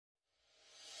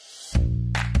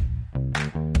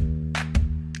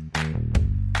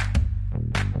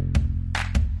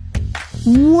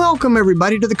Welcome,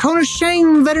 everybody, to the CoS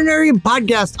Veterinary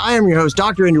Podcast. I am your host,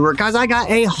 Dr. Andy Rourke. Guys, I got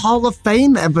a Hall of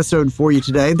Fame episode for you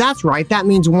today. That's right. That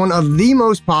means one of the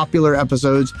most popular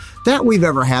episodes that we've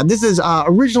ever had. This is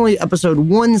originally episode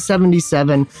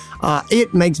 177.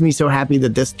 It makes me so happy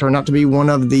that this turned out to be one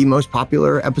of the most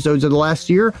popular episodes of the last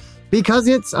year because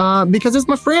it's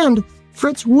my friend,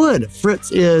 Fritz Wood.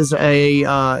 Fritz is he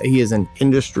is an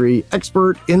industry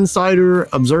expert, insider,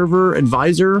 observer,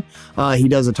 advisor. He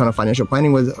does a ton of financial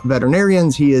planning with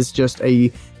veterinarians. He is just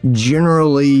a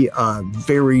generally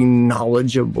very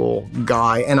knowledgeable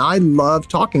guy, and I love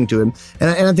talking to him. And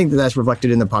I think that that's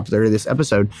reflected in the popularity of this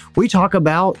episode. We talk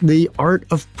about the art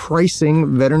of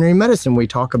pricing veterinary medicine. We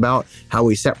talk about how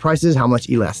we set prices, how much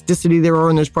elasticity there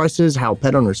are in those prices, how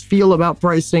pet owners feel about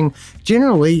pricing.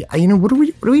 Generally, what are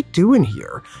we doing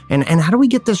here, and how do we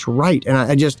get this right? And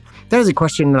I just, that is a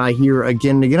question that I hear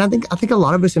again and again. I think a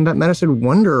lot of us in vet medicine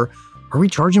wonder, are we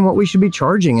charging what we should be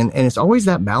charging? And it's always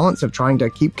that balance of trying to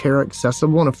keep care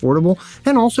accessible and affordable,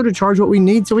 and also to charge what we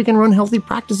need so we can run healthy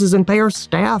practices and pay our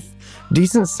staff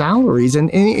decent salaries. And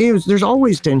there's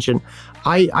always tension.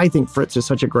 I think Fritz is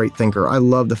such a great thinker. I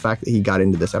love the fact that he got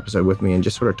into this episode with me and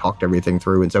just sort of talked everything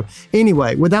through. And so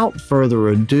anyway, without further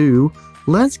ado,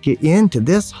 let's get into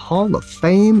this Hall of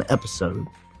Fame episode.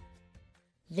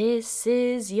 This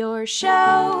is your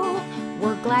show.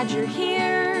 We're glad you're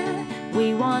here.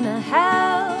 We want to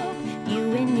help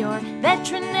you in your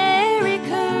veterinary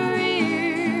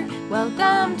career.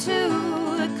 Welcome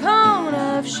to the Cone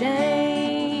of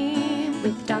Shame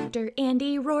with Dr.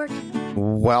 Andy Rourke.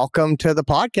 Welcome to the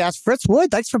podcast, Fritz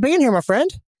Wood. Thanks for being here, my friend.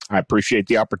 I appreciate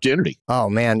the opportunity. Oh,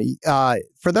 man.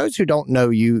 For those who don't know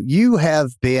you, you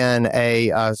have been a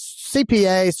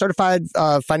CPA, certified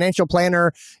financial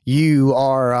planner. You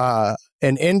are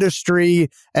an industry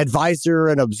advisor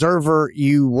and observer.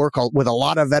 You work with a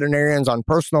lot of veterinarians on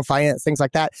personal finance, things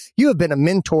like that. You have been a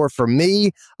mentor for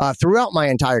me throughout my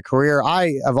entire career.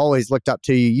 I have always looked up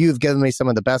to you. You've given me some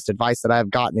of the best advice that I've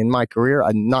gotten in my career.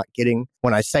 I'm not kidding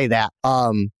when I say that.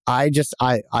 I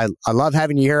love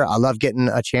having you here. I love getting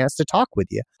a chance to talk with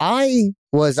you.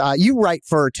 You write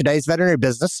for Today's Veterinary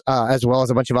Business, as well as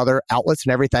a bunch of other outlets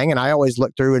and everything. And I always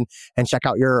look through and check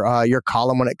out your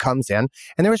column when it comes in.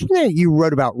 And there was something that you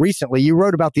wrote about recently. You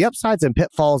wrote about the upsides and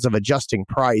pitfalls of adjusting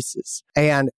prices.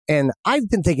 And I've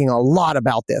been thinking a lot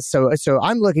about this. So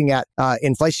I'm looking at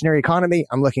inflationary economy.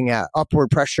 I'm looking at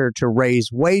upward pressure to raise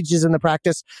wages in the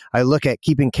practice. I look at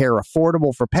keeping care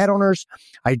affordable for pet owners.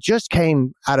 I just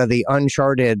came out of the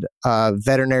Uncharted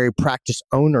Veterinary Practice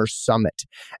Owners Summit.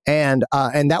 And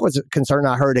that was a concern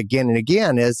I heard again and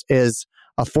again is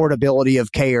affordability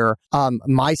of care.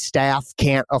 My staff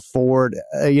can't afford,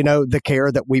 the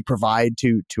care that we provide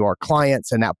to our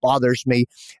clients, and that bothers me.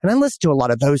 And I listen to a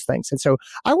lot of those things. And so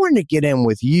I wanted to get in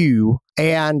with you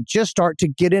and just start to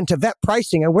get into vet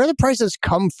pricing and where the prices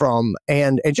come from,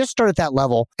 and just start at that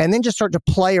level, and then just start to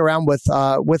play around with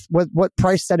what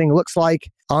price setting looks like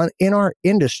in our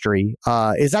industry.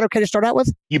 Is that okay to start out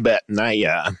with? You bet. And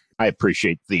I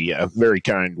appreciate the very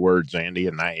kind words, Andy,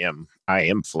 and I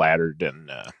am flattered and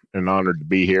honored to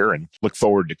be here, and look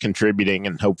forward to contributing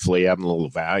and hopefully adding a little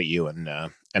value. And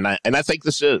I think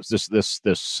this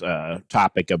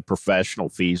topic of professional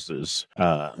fees is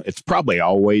it's probably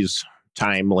always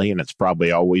timely, and it's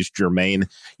probably always germane.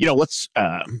 Let's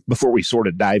before we sort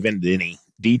of dive into any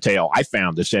detail, I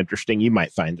found this interesting. You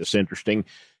might find this interesting.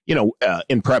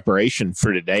 In preparation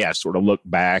for today, I sort of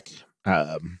looked back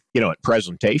at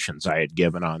presentations I had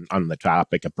given on the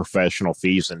topic of professional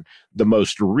fees. And the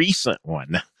most recent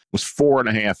one was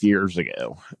 4.5 years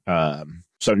ago.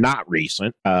 So not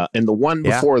recent. And the one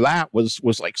before that was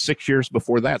like 6 years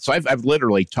before that. So I've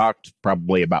literally talked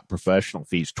probably about professional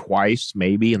fees twice,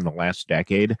 maybe in the last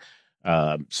decade.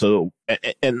 And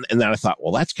then I thought,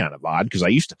 well, that's kind of odd because I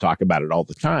used to talk about it all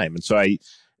the time. And so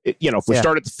if we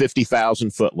start at the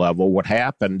 50,000 foot level, what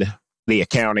happened? The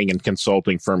accounting and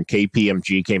consulting firm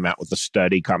KPMG came out with a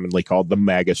study commonly called the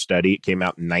Mega Study. It came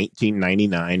out in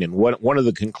 1999. And one of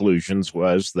the conclusions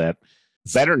was that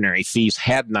veterinary fees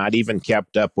had not even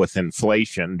kept up with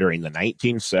inflation during the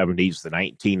 1970s, the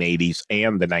 1980s,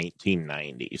 and the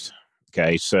 1990s.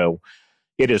 Okay, so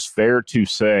it is fair to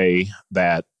say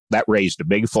that raised a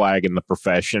big flag in the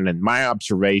profession. And my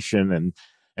observation and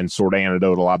sort of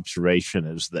anecdotal observation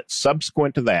is that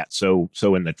subsequent to that, so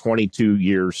in the 22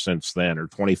 years since then, or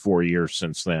 24 years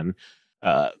since then,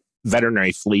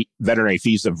 veterinary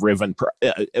fees have risen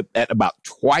at about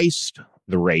twice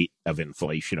the rate of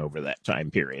inflation over that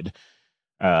time period.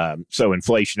 So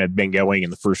inflation had been going in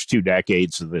the first 2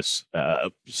 decades of this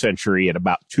century at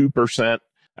about 2%.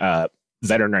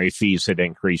 veterinary fees had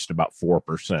increased about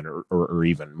 4% or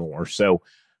even more. So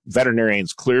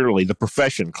veterinarians clearly, the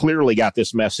profession clearly got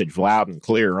this message loud and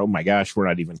clear. Oh my gosh, we're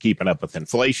not even keeping up with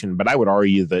inflation. But I would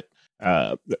argue that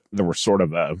there was sort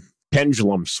of a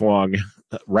pendulum swung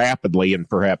rapidly and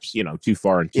perhaps, too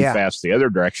far and too fast the other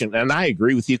direction. And I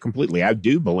agree with you completely. I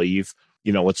do believe,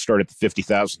 let's start at the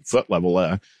 50,000 foot level.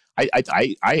 I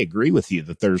agree with you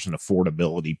that there's an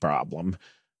affordability problem,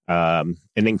 and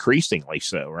increasingly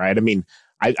so, right? I mean,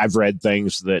 I've read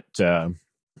things that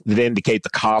indicate the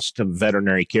cost of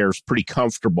veterinary care is pretty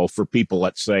comfortable for people,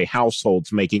 let's say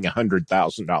households making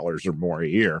 $100,000 or more a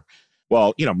year.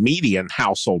 Well, median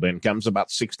household income is about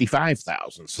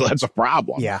 $65,000. So that's a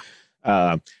problem. Yeah.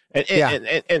 And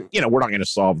we're not going to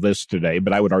solve this today,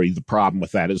 but I would argue the problem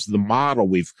with that is the model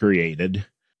we've created.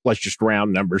 Let's just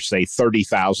round numbers, say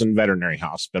 30,000 veterinary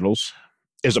hospitals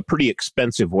is a pretty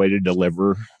expensive way to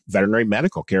deliver veterinary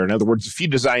medical care. In other words, if you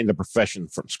design the profession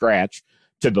from scratch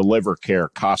to deliver care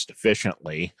cost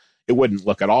efficiently, it wouldn't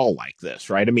look at all like this,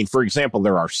 right? I mean, for example,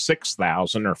 there are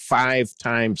 6,000 or 5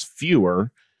 times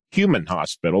fewer human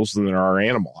hospitals than there are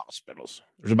animal hospitals.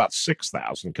 There's about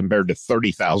 6,000 compared to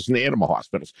 30,000 animal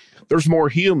hospitals. There's more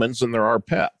humans than there are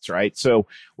pets, right? So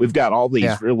we've got all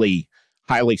these really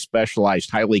highly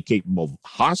specialized, highly capable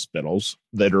hospitals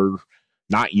that are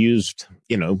not used,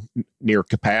 near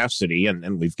capacity.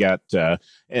 And we've got,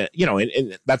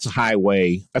 and that's a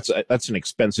highway. That's an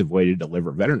expensive way to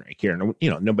deliver veterinary care. And,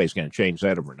 nobody's going to change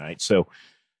that overnight. So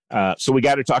we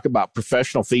got to talk about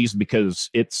professional fees because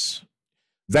it's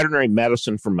veterinary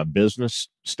medicine from a business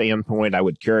standpoint. I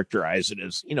would characterize it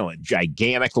as, a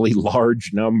gigantically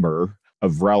large number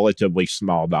of relatively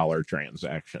small dollar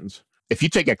transactions. If you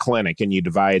take a clinic and you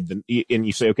divide and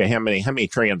you say, okay, how many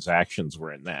transactions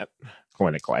were in that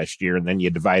clinic last year? And then you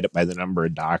divide it by the number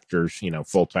of doctors,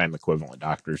 full-time equivalent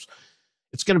doctors,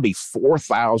 it's going to be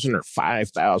 4,000 or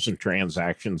 5,000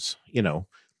 transactions,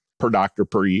 per doctor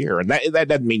per year. And that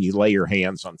doesn't mean you lay your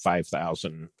hands on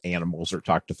 5,000 animals or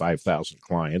talk to 5,000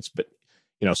 clients, but,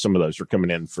 some of those are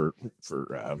coming in for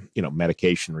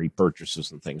medication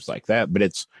repurchases and things like that. But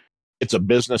it's a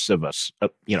business of a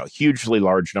hugely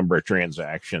large number of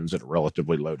transactions at a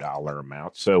relatively low dollar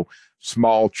amount. So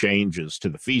small changes to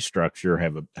the fee structure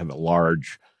have a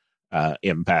large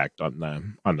impact on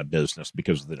the business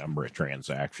because of the number of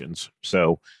transactions.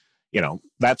 So,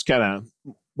 that's kind of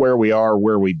where we are,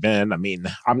 where we've been. I mean,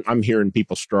 I'm hearing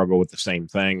people struggle with the same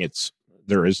thing.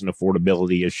 There is an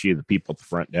affordability issue. The people at the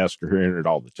front desk are hearing it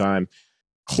all the time.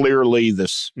 Clearly,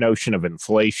 this notion of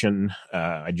inflation,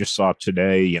 I just saw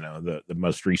today, the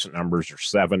most recent numbers are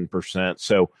 7%.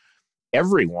 So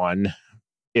everyone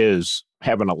is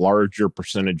having a larger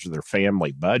percentage of their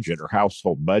family budget or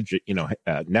household budget,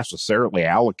 necessarily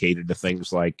allocated to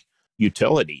things like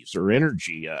utilities or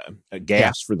energy,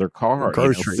 gas for their car,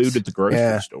 food at the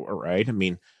grocery store, right? I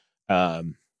mean,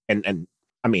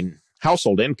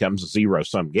 household income's a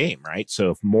zero-sum game, right?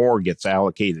 So if more gets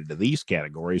allocated to these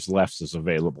categories, less is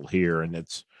available here. And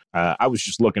it's, I was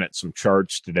just looking at some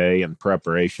charts today in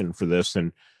preparation for this,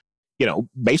 and,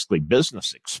 basically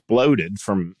business exploded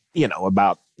from,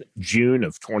 about June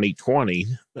of 2020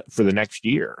 for the next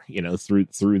year,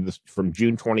 from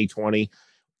June 2020.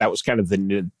 That was kind of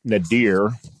the nadir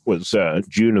was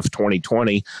June of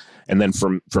 2020. And then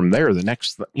from there, the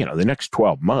next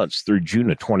 12 months through June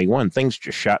of 21, things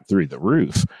just shot through the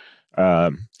roof.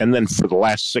 And then for the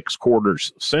last 6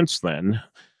 quarters since then,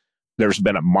 there's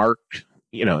been a marked,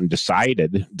 and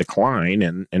decided decline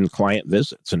in client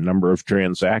visits and number of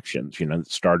transactions, that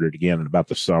started again in about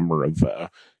the summer of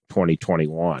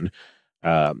 2021.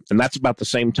 And that's about the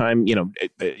same time,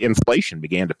 inflation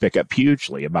began to pick up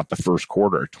hugely about the first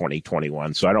quarter of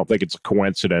 2021. So I don't think it's a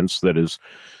coincidence that as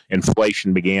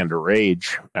inflation began to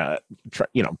rage,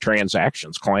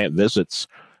 transactions, client visits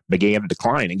began to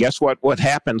decline. And guess what? What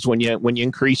happens when you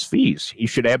increase fees? You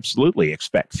should absolutely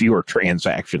expect fewer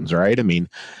transactions, right? I mean,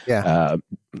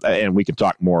 and we can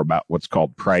talk more about what's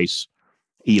called price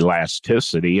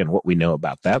elasticity and what we know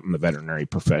about that in the veterinary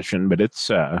profession. But it's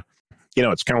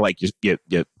it's kind of like you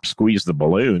squeeze the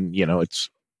balloon. It's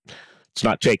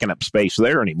not taking up space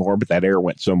there anymore, but that air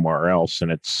went somewhere else, and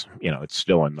it's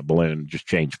still in the balloon, just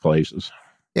changed places.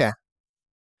 Yeah.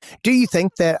 Do you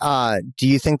think that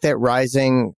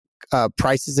rising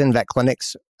prices in vet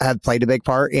clinics have played a big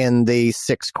part in the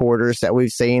 6 quarters that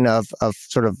we've seen of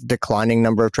sort of declining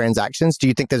number of transactions? Do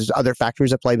you think there's other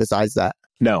factors at play besides that?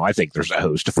 No, I think there's a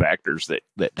host of factors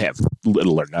that have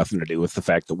little or nothing to do with the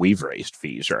fact that we've raised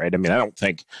fees, right? I mean, I don't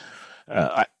think,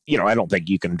 I don't think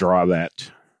you can draw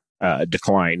that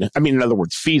decline. I mean, in other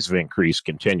words, fees have increased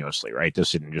continuously, right?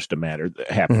 This isn't just a matter that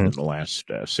happened in the last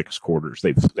 6 quarters.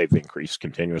 They've increased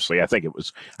continuously. I think it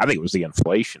was the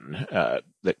inflation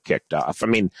that kicked off. I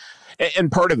mean,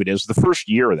 and part of it is the first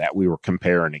year that we were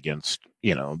comparing against,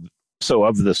 so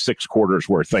of the 6 quarters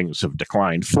where things have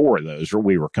declined, 4 of those, or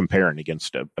we were comparing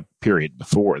against a period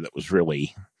before that was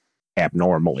really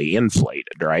abnormally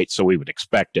inflated, right? So we would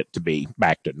expect it to be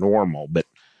back to normal, but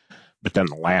then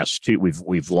the last 2,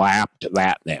 we've lapped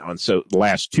that now. And so the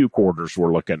last 2 quarters,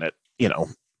 we're looking at,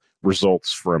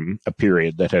 results from a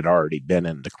period that had already been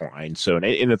in decline. So, and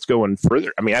it's going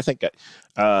further. I mean, I think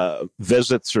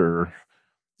visits are,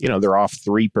 they're off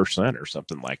 3% or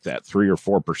something like that, 3 or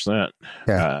 4%.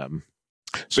 Yeah.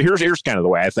 So here's kind of the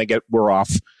way I think it. We're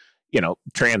off,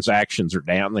 transactions are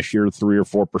down this year, 3 or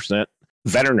 4%.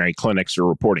 Veterinary clinics are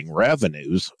reporting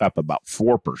revenues up about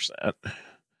 4%.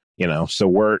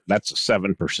 So that's a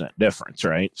 7% difference,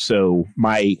 right? So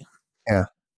my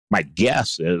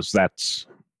guess is that's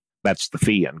the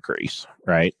fee increase,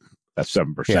 right? That's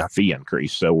 7% fee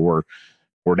increase. So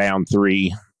we're down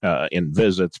 3 in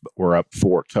visits, but we're up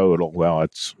 4 total. Well,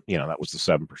 it's that was the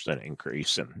 7%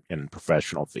 increase in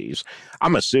professional fees.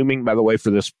 I'm assuming, by the way,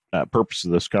 for this purpose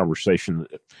of this conversation,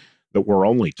 that we're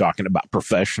only talking about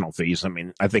professional fees. I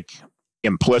mean, I think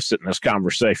implicit in this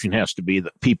conversation has to be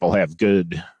that people have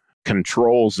good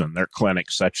controls in their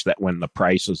clinics such that when the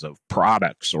prices of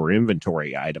products or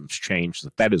inventory items change,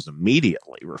 that is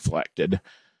immediately reflected,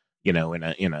 in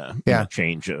a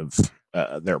change of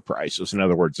their prices. In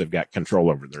other words, they've got control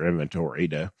over their inventory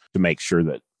to make sure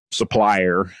that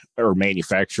supplier or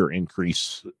manufacturer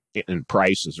increase in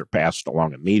prices are passed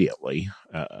along immediately.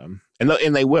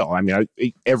 And they will. I mean,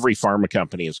 every pharma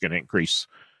company is going to increase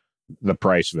the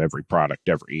price of every product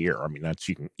every year. I mean, that's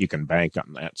you can bank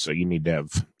on that. So you need to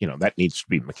have, that needs to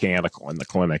be mechanical in the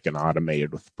clinic and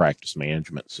automated with the practice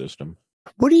management system.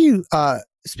 What do you,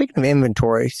 speaking of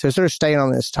inventory, so sort of staying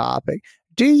on this topic,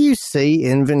 do you see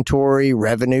inventory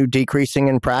revenue decreasing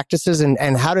in practices,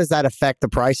 and how does that affect the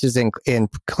prices in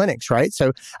clinics, right?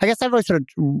 So I guess I've always sort of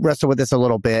wrestled with this a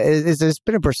little bit. There's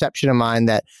been a perception of mine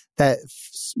that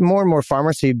more and more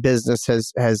pharmacy business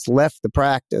has left the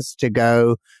practice to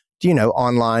go,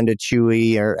 online to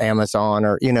Chewy or Amazon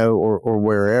or, or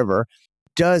wherever.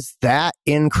 Does that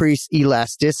increase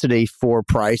elasticity for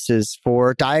prices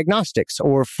for diagnostics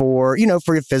or for your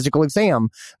physical exam?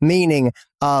 Meaning,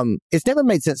 it's never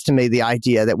made sense to me, the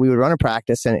idea that we would run a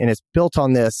practice and it's built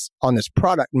on this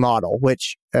product model,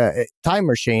 which Time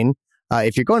Machine,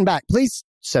 if you're going back, please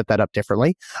set that up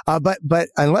differently. But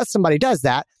unless somebody does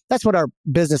that, that's what our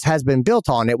business has been built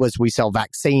on. It was, we sell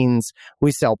vaccines,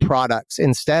 we sell products,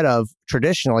 instead of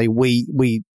traditionally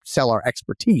we sell our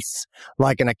expertise,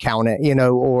 like an accountant,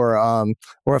 or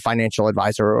a financial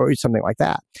advisor or something like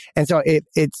that. And so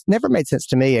it's never made sense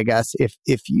to me, I guess,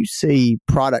 if you see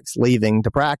products leaving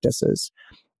the practices,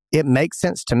 it makes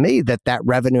sense to me that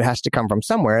revenue has to come from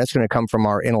somewhere. It's going to come from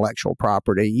our intellectual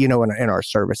property, in our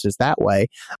services that way.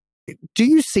 Do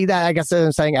you see that? I guess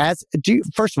I'm saying,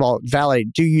 first of all,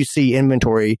 validate, do you see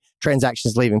inventory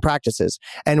transactions leaving practices?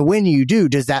 And when you do,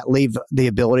 does that leave the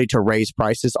ability to raise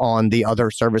prices on the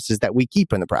other services that we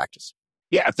keep in the practice?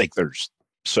 Yeah, I think there's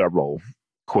several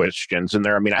questions in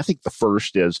there. I mean, I think the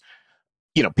first is,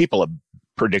 people have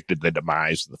predicted the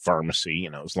demise of the pharmacy,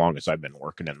 as long as I've been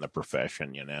working in the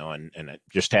profession, and it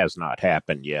just has not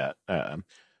happened yet.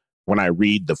 When I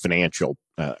read the financial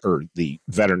or the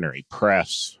veterinary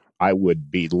press, I would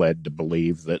be led to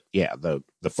believe that,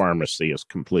 the pharmacy is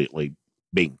completely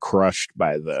being crushed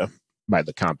by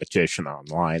the competition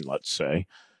online, let's say.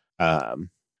 The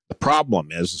problem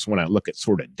is when I look at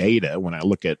sort of data, when I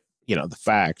look at, the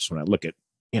facts, when I look at,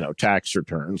 tax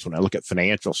returns, when I look at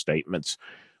financial statements,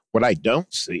 what I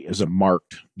don't see is a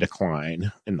marked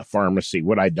decline in the pharmacy.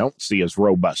 What I don't see is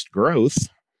robust growth,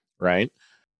 right?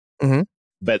 Mm-hmm.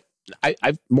 But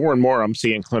I more and more I'm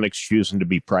seeing clinics choosing to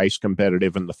be price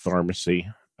competitive in the pharmacy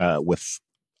with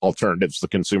alternatives the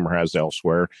consumer has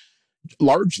elsewhere,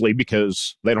 largely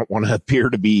because they don't want to appear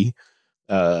to be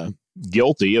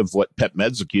guilty of what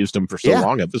PetMeds accused them for so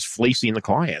long of, is fleecing the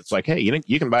client. It's like, hey,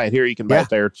 you can buy it here, you can buy it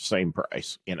there at the same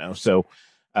price, So,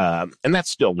 and that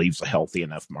still leaves a healthy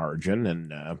enough margin,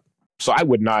 and so I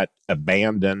would not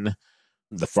abandon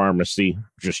the pharmacy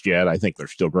just yet. I think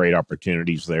there's still great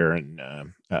opportunities there and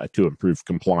to improve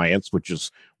compliance, which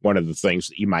is one of the things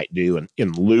that you might do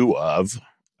in lieu of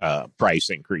price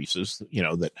increases,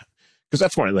 that, because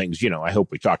that's one of the things, I hope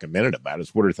we talk a minute about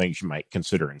is what are things you might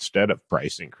consider instead of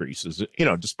price increases,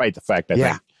 despite the fact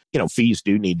I think, fees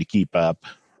do need to keep up.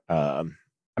 I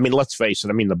I mean, let's face it.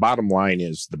 I mean, the bottom line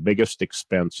is the biggest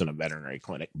expense in a veterinary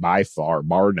clinic by far,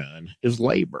 bar none, is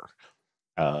labor.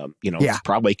 It's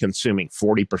probably consuming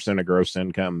 40% of gross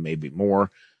income, maybe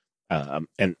more.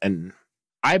 And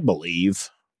I believe,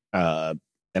 and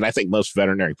I think most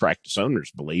veterinary practice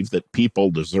owners believe, that people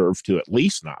deserve to at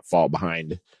least not fall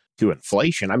behind to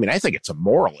inflation. I mean, I think it's a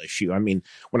moral issue. I mean,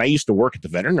 when I used to work at the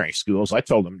veterinary schools, I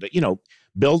told them that,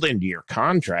 build into your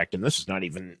contract, and this is not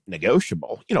even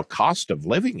negotiable, cost of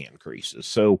living increases.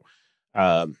 So,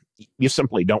 you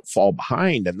simply don't fall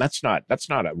behind. And that's not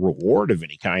a reward of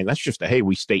any kind. That's just hey,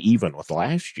 we stay even with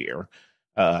last year.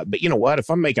 But you know what? If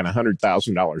I'm making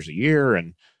 $100,000 a year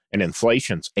and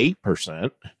inflation's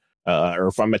 8%, or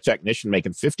if I'm a technician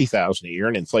making $50,000 a year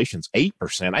and inflation's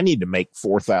 8%, I need to make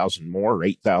 $4,000 more or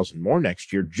 $8,000 more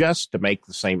next year just to make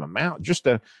the same amount, just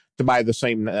to buy the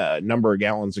same number of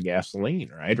gallons of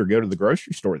gasoline, right? Or go to the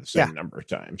grocery store the same number of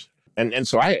times. And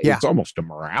so it's almost a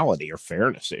morality or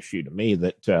fairness issue to me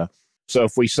that, so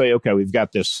if we say, okay, we've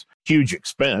got this huge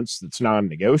expense that's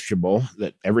non-negotiable,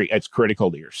 that it's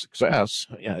critical to your success.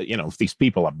 If these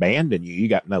people abandon you, you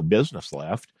got no business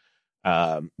left.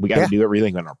 We got to do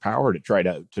everything in our power to try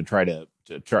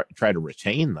to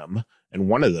retain them. And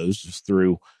one of those is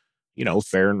through,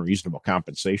 fair and reasonable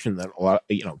compensation that a lot,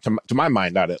 to my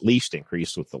mind, ought at least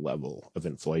increase with the level of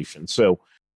inflation. So,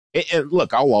 and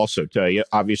look, I'll also tell you,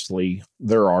 obviously,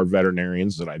 there are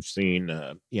veterinarians that I've seen,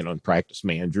 and practice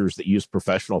managers that use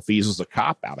professional fees as a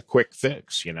cop out, a quick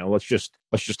fix. Let's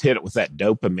just hit it with that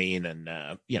dopamine,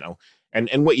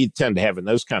 and what you tend to have in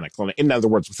those kind of clinics. In other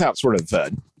words, without sort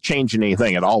of changing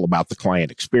anything at all about the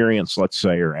client experience, let's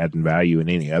say, or adding value in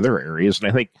any other areas. And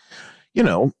I think,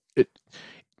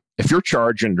 if you're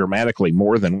charging dramatically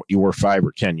more than what you were 5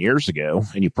 or 10 years ago,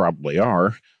 and you probably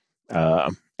are,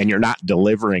 and you're not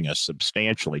delivering a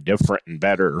substantially different and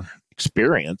better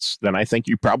experience, then I think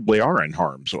you probably are in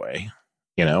harm's way.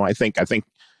 I think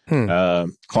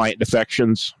client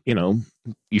defections,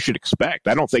 you should expect.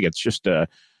 I don't think it's just a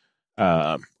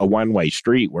one-way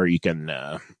street where you can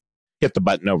hit the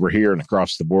button over here and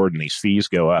across the board and these fees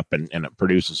go up and it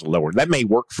produces a lower. That may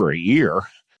work for a year,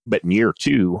 but in year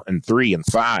 2 and 3 and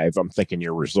 5, I'm thinking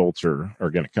your results are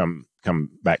going to come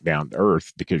back down to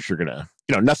earth, because you're going to,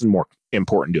 nothing more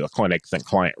important to a clinic than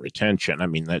client retention. I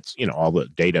mean, that's, all the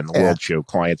data in the world show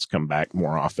clients come back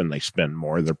more often, they spend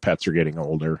more, their pets are getting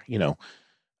older,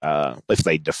 if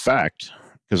they defect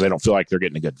because they don't feel like they're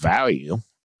getting a good value.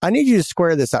 I need you to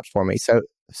square this up for me.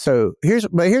 So here's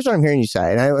what I'm hearing you say,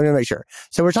 and I want to make sure.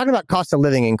 So we're talking about cost of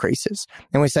living increases,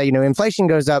 and we say, inflation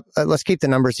goes up. Let's keep the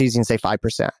numbers easy and say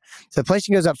 5%. So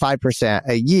inflation goes up 5%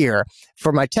 a year.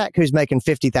 For my tech who's making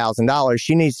 $50,000,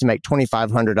 she needs to make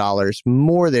 $2,500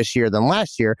 more this year than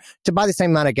last year to buy the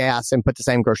same amount of gas and put the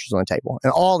same groceries on the table.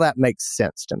 And all that makes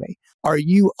sense to me. Are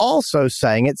you also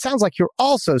saying, it sounds like you're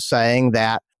also saying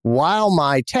that while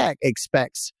my tech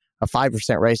expects a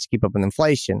 5% raise to keep up with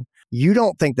inflation, you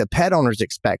don't think that pet owners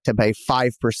expect to pay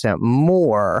 5%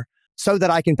 more so that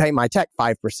I can pay my tech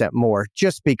 5% more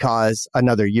just because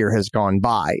another year has gone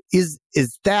by. Is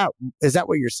that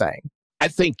what you're saying? I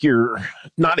think you're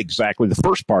not exactly the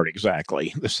first part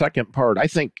exactly. The second part, I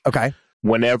think,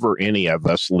 whenever any of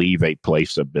us leave a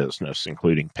place of business,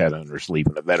 including pet owners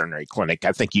leaving a veterinary clinic,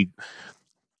 I think you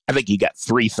got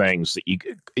 3 things that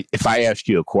if I asked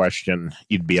you a question,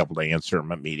 you'd be able to answer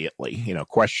them immediately.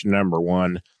 Question number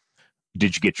 1,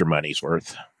 did you get your money's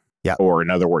worth? Yeah. Or in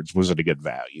other words, was it a good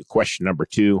value? Question number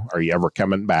 2, are you ever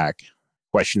coming back?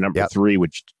 Question number 3,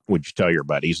 would you tell your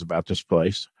buddies about this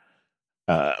place?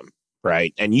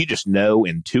 Right. And you just know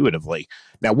intuitively.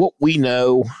 Now, what we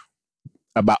know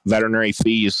about veterinary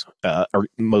fees,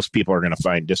 most people are going to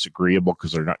find disagreeable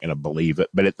because they're not going to believe it.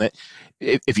 But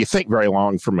if you think very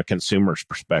long from a consumer's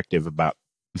perspective about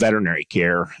veterinary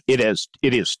care, it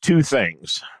is 2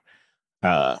 things.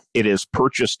 It is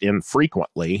purchased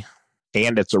infrequently,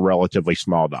 and it's a relatively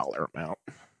small dollar amount.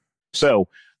 So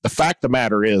the fact of the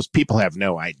matter is, people have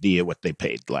no idea what they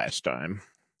paid last time.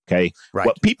 Okay. Right.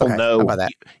 What people know, how about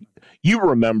that? You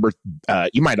remember,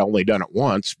 you might have only done it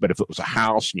once, but if it was a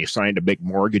house and you signed a big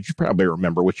mortgage, you probably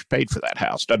remember what you paid for that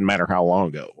house. Doesn't matter how long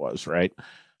ago it was, right?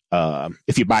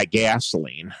 If you buy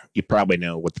gasoline, you probably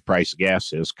know what the price of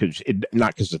gas is,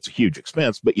 not because it's a huge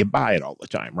expense, but you buy it all the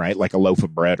time, right? Like a loaf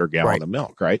of bread or gallon of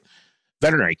milk, right?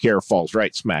 Veterinary care falls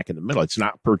right smack in the middle. It's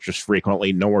not purchased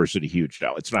frequently, nor is it a huge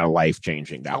dollar. It's not a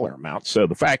life-changing dollar amount. So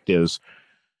the fact is,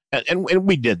 and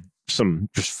we did some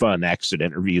just fun exit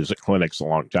interviews at clinics a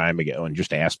long time ago and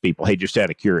just asked people, hey, just out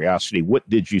of curiosity, what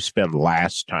did you spend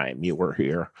last time you were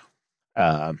here?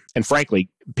 And frankly,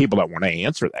 people don't want to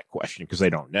answer that question because they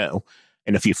don't know.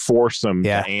 And if you force them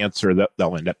Yeah. to answer,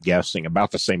 they'll end up guessing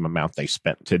about the same amount they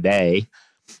spent today.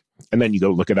 And then you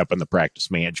go look it up in the practice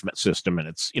management system, and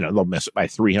it's, they'll miss it by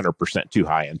 300% too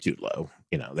high and too low.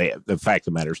 The fact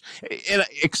of the matter is, and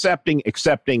accepting,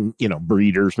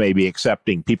 breeders, maybe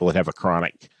accepting people that have a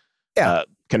chronic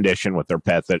condition with their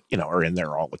pet that, are in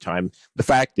there all the time. The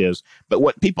fact is, but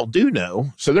what people do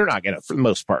know, so they're not going to, for the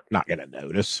most part, not going to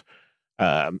notice.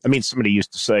 Somebody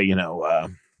used to say,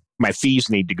 my fees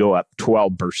need to go up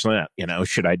 12%.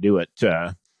 Should I do it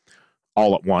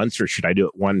all at once, or should I do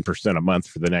it 1% a month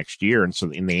for the next year? And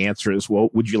the answer is, well,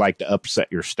 would you like to upset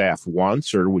your staff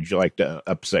once, or would you like to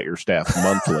upset your staff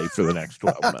monthly for the next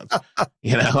 12 months?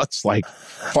 It's like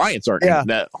clients aren't going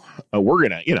to know. We're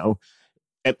going to,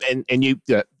 and you,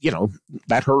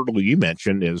 that hurdle you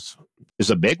mentioned is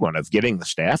a big one of getting the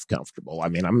staff comfortable.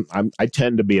 I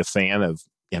tend to be a fan of,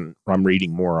 and I'm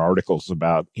reading more articles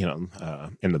about, in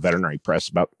the veterinary press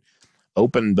about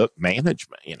open book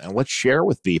management. Let's share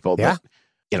with people that,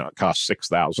 it costs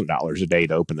 $6,000 a day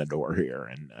to open the door here.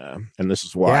 And this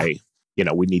is why,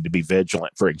 we need to be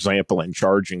vigilant, for example, in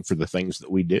charging for the things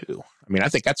that we do. I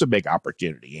think that's a big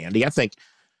opportunity, Andy. I think,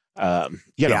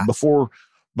 before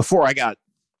I got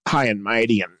high and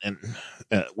mighty and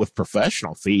with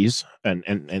professional fees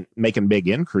and making big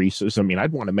increases,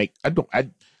 I'd want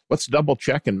to let's double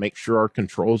check and make sure our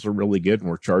controls are really good and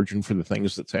we're charging for the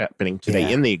things that's happening today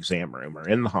in the exam room or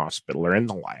in the hospital or in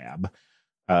the lab.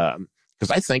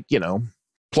 Because I think,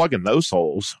 plugging those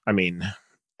holes,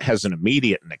 has an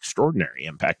immediate and extraordinary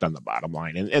impact on the bottom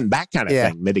line. And that kind of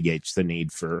thing mitigates the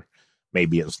need for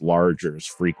maybe as large or as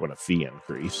frequent a fee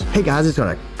increase. Hey guys, it's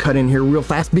going to cut in here real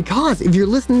fast because if you're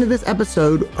listening to this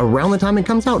episode around the time it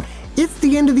comes out, it's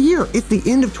the end of the year. It's the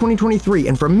end of 2023.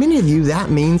 And for many of you, that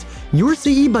means your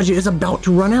CE budget is about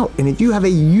to run out. And if you have a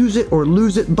use it or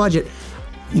lose it budget,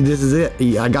 this is it.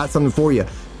 I got something for you.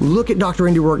 Look at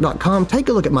drandywork.com. Take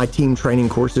a look at my team training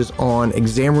courses on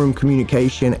exam room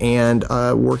communication and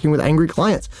working with angry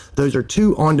clients. Those are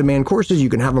 2 on-demand courses. You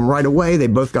can have them right away. They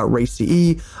both got RACE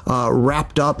CE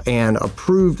wrapped up and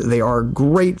approved. They are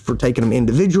great for taking them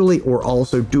individually or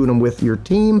also doing them with your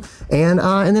team and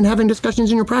then having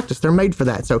discussions in your practice. They're made for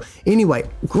that. So anyway,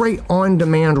 great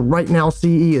on-demand right now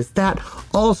CE is that.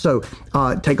 Also,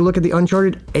 take a look at the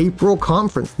Uncharted April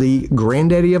conference, the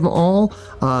granddaddy of them all.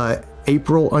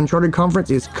 April Uncharted Conference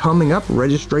is coming up.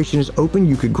 Registration is open.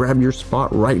 You could grab your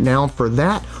spot right now for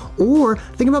that. Or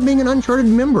think about being an Uncharted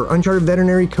member. Uncharted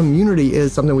Veterinary Community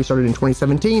is something we started in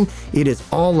 2017. It is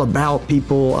all about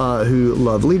people who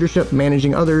love leadership,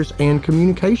 managing others, and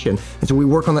communication. And so we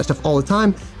work on that stuff all the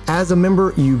time. As a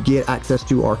member, you get access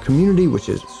to our community, which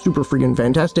is super freaking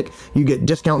fantastic. You get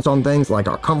discounts on things like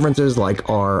our conferences, like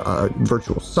our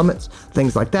virtual summits,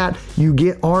 things like that. You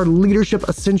get our Leadership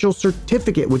Essential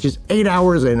Certificate, which is 8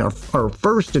 hours, and our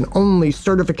first and only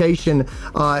certification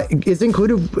is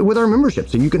included with our membership.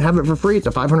 So you can have it for free. It's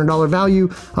a $500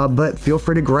 value, but feel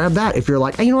free to grab that. If you're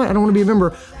like, hey, you know what, I don't want to be a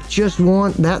member, just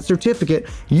want that certificate,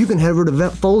 you can head over to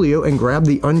Vetfolio and grab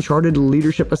the Uncharted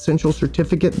Leadership Essential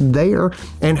Certificate there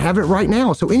and have it right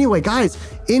now. So anyway, guys,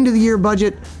 end of the year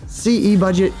budget, CE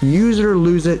budget, use it or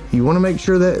lose it. You want to make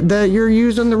sure that you're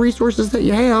using the resources that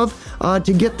you have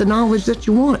to get the knowledge that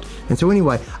you want. And so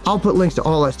anyway, I'll put links to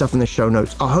all that stuff in the show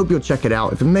notes. I hope you'll check it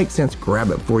out. If it makes sense, grab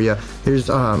it for you. There's,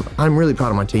 I'm really proud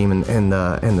of my team and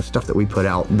the stuff that we put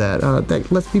out that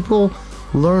lets people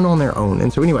learn on their own.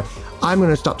 And so anyway, I'm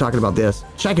going to stop talking about this.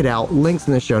 Check it out. Links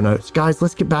in the show notes. Guys,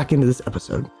 let's get back into this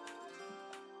episode.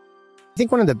 I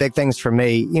think one of the big things for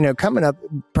me, coming up,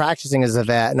 practicing as a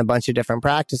vet in a bunch of different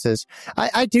practices,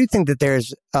 I do think that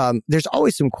there's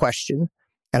always some question,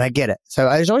 and I get it. So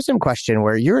there's always some question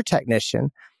where you're a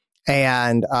technician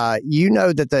and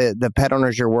that the pet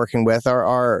owners you're working with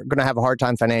are going to have a hard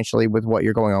time financially with what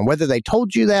you're going on, whether they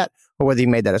told you that or whether you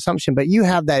made that assumption, but you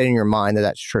have that in your mind that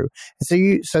that's true.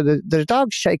 And so the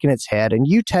dog's shaking its head and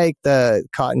you take the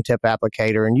cotton tip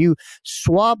applicator and you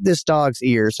swab this dog's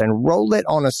ears and roll it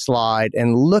on a slide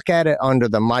and look at it under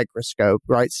the microscope,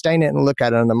 right? Stain it and look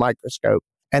at it under the microscope.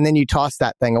 And then you toss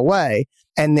that thing away.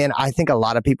 And then I think a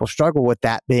lot of people struggle with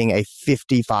that being a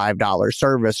 $55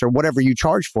 service or whatever you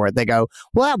charge for it. They go,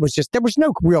 well, there was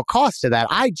no real cost to that.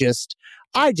 I just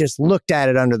looked at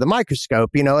it under the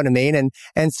microscope, you know what I mean?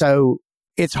 And so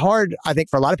it's hard, I think,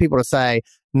 for a lot of people to say,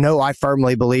 no, I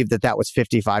firmly believe that was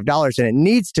 $55 and it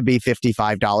needs to be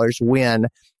 $55 when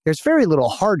there's very little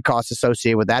hard costs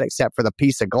associated with that except for the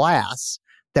piece of glass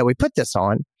that we put this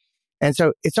on. And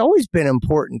so it's always been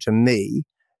important to me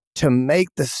to make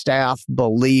the staff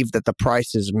believe that the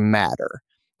prices matter.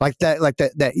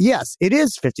 That yes, it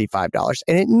is $55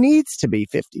 and it needs to be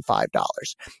 $55.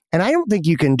 And I don't think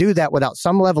you can do that without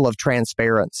some level of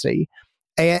transparency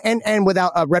and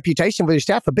without a reputation with your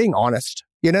staff of being honest.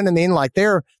 You know what I mean? Like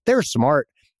they're smart.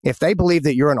 If they believe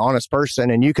that you're an honest person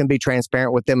and you can be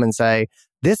transparent with them and say,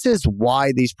 this is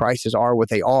why these prices are what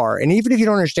they are. And even if you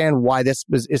don't understand why this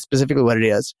is specifically what it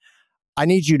is, I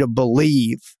need you to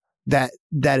believe that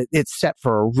it's set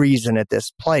for a reason at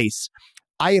this place.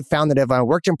 I have found that if I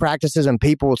worked in practices and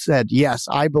people said, yes,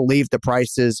 I believe the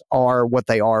prices are what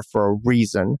they are for a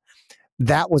reason,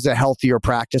 that was a healthier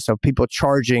practice of people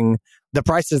charging the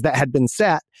prices that had been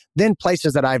set than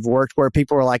places that I've worked where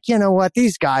people were like, you know what,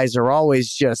 these guys are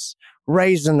always just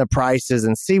raising the prices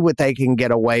and see what they can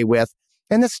get away with.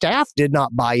 And the staff did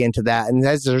not buy into that. And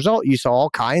as a result, you saw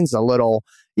all kinds of little,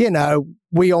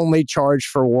 we only charge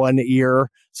for one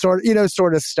ear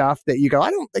sort of stuff that you go,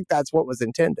 I don't think that's what was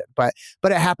intended, but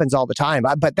it happens all the time.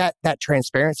 But that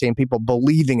transparency and people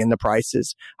believing in the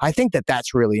prices, I think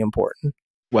that's really important.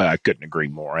 Well, I couldn't agree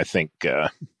more. I think,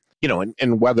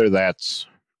 and whether that's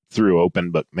through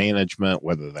open book management,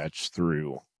 whether that's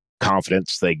through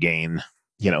confidence they gain,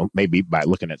 maybe by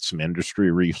looking at some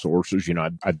industry resources,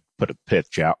 I'd put a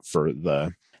pitch out for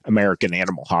the American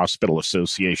Animal Hospital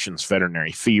Association's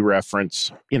veterinary fee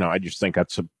reference. I just think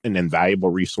that's an invaluable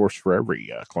resource for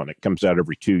every clinic. It comes out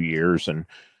every 2 years and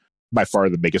by far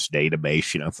the biggest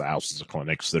database, thousands of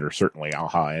clinics that are certainly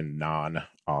AHA and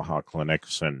non-AHA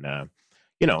clinics. And,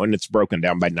 and it's broken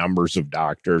down by numbers of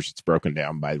doctors. It's broken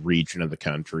down by region of the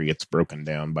country. It's broken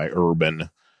down by urban,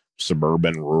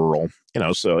 suburban, rural,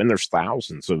 and there's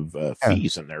thousands of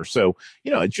fees in there. So,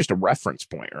 it's just a reference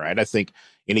point, right? I think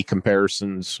any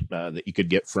comparisons that you could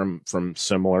get from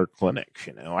similar clinics,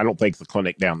 I don't think the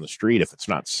clinic down the street, if it's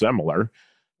not similar,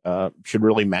 should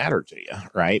really matter to you,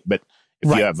 right? But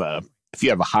if you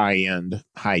have a high-end,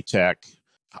 high-tech,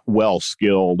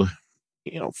 well-skilled,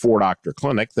 4-doctor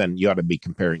clinic, then you ought to be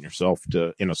comparing yourself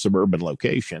to, in a suburban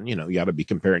location, you ought to be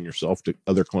comparing yourself to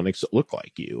other clinics that look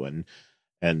like you.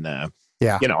 I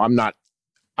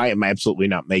am absolutely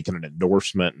not making an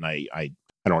endorsement, and I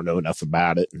don't know enough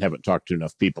about it and haven't talked to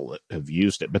enough people that have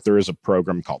used it, but there is a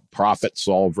program called Profit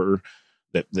Solver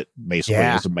that basically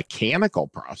is a mechanical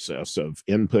process of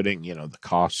inputting, the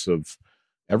costs of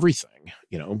everything,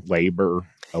 labor,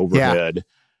 overhead,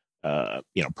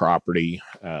 property,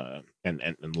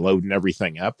 and loading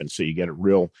everything up. And so you get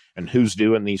and who's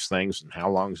doing these things and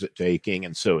how long is it taking?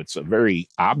 And so it's a very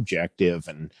objective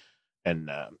and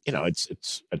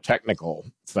it's a technical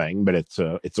thing, but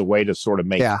it's a way to sort of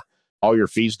make all your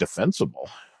fees defensible.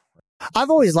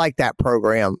 I've always liked that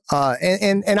program.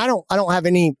 And I don't have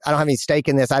any stake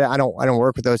in this. I don't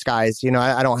work with those guys.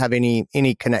 I don't have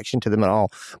any connection to them at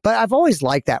all, but I've always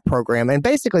liked that program. And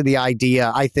basically the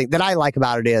idea I think that I like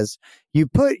about it is you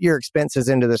put your expenses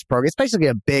into this program. It's basically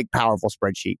a big, powerful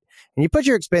spreadsheet, and you put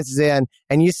your expenses in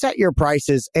and you set your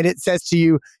prices, and it says to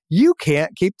you, you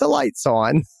can't keep the lights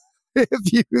on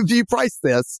if you price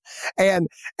this. And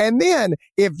then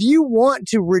if you want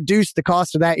to reduce the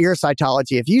cost of that ear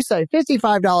cytology, if you say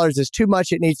 $55 is too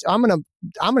much, I'm going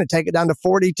to take it down to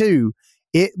 42.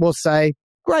 It will say,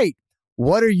 great.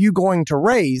 What are you going to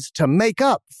raise to make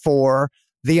up for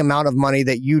the amount of money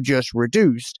that you just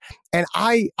reduced? And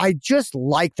I just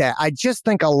like that. I just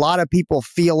think a lot of people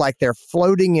feel like they're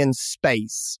floating in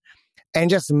space and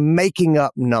just making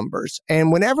up numbers.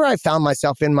 And whenever I found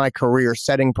myself in my career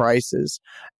setting prices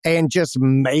and just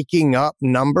making up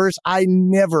numbers, I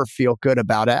never feel good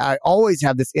about it. I always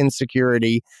have this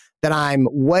insecurity that I'm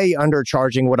way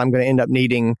undercharging what I'm going to end up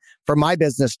needing for my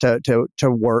business to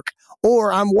work,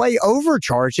 or I'm way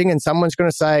overcharging and someone's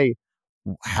going to say,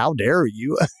 how dare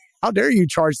you? How dare you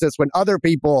charge this when other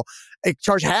people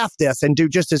charge half this and do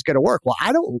just as good a work? Well,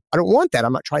 I don't want that.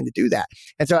 I'm not trying to do that.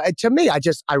 And so to me, I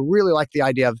really like the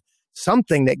idea of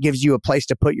something that gives you a place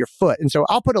to put your foot. And so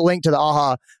I'll put a link to the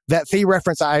AHA vet fee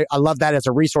reference. I love that as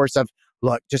a resource of,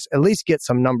 look, just at least get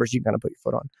some numbers you can kind of put your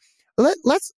foot on.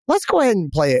 Let's go ahead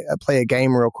and play a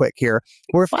game real quick here.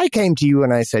 Where if I came to you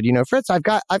and I said, Fritz, I've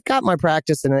got my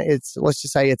practice, and let's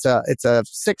just say it's a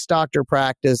 6-doctor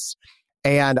practice.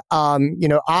 And,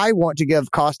 I want to give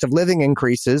cost of living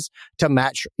increases to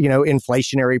match,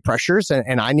 inflationary pressures.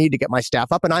 And I need to get my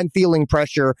staff up, and I'm feeling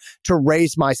pressure to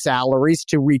raise my salaries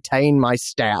to retain my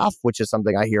staff, which is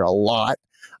something I hear a lot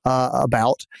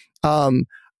about.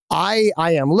 I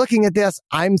am looking at this.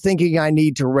 I'm thinking I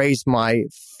need to raise my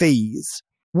fees.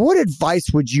 What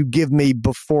advice would you give me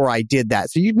before I did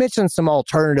that? So you mentioned some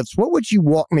alternatives. What would you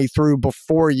walk me through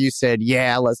before you said,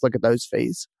 yeah, let's look at those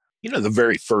fees? The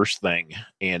very first thing,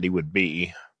 Andy, would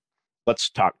be,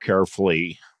 let's talk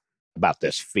carefully about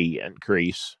this fee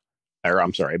increase, or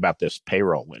I'm sorry, about this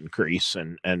payroll increase,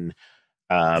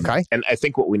 Okay. and I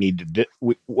think what we need to do,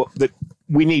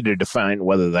 we need to define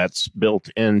whether that's built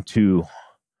into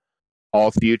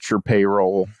all future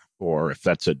payroll or if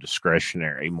that's a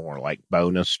discretionary, more like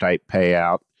bonus type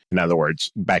payout. In other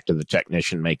words, back to the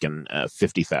technician making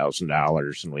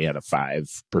 $50,000 and we had a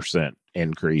 5%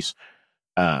 increase.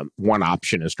 One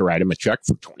option is to write him a check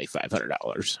for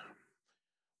 $2,500.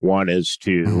 One is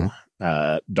to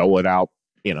dole it out,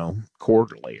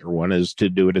 quarterly, or one is to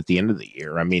do it at the end of the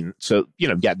year. I mean, so,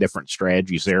 got different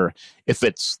strategies there. If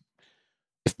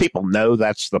people know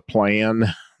that's the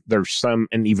plan, there's some,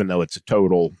 and even though it's a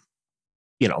total,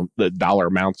 the dollar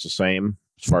amount's the same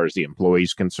as far as the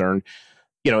employee's concerned,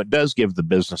 it does give the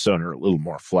business owner a little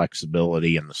more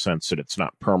flexibility in the sense that it's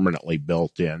not permanently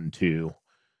built into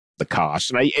the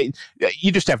cost. And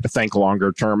you just have to think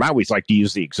longer term. I always like to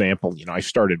use the example, I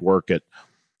started work at,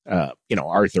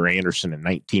 Arthur Andersen in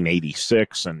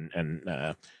 1986 and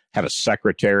had a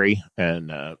secretary,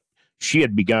 and she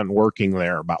had begun working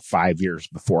there about 5 years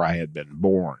before I had been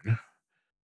born.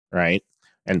 Right.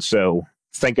 And so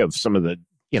think of some of the,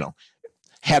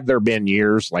 had there been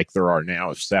years like there are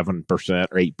now of 7%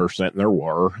 or 8%, and there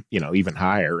were, even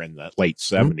higher in the late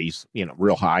 70s,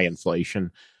 real high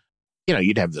inflation,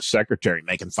 you'd have the secretary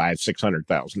making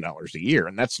 $500,000-$600,000 a year,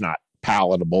 and that's not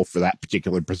palatable for that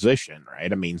particular position,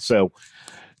 right? I mean, so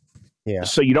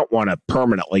you don't want to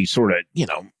permanently sort of,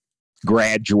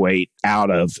 graduate out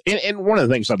of, and one of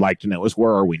the things I'd like to know is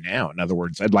where are we now? In other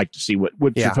words, I'd like to see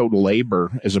what's your total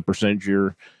labor as a percentage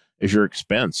of your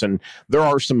expense. And there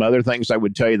are some other things I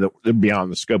would tell you that are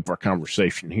beyond the scope of our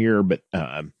conversation here, but,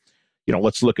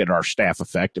 let's look at our staff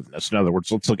effectiveness. In other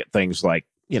words, let's look at things like,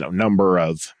 number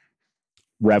of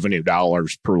revenue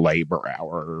dollars per labor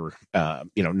hour,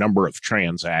 number of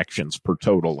transactions per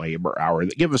total labor hour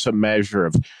that give us a measure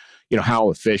of, how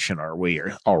efficient are we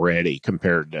already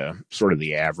compared to sort of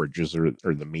the averages or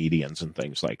the medians and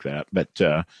things like that.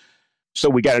 But so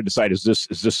we got to decide, is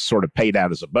this sort of paid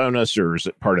out as a bonus, or is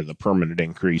it part of the permanent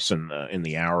increase in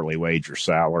the hourly wage or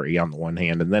salary on the one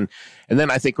hand? And then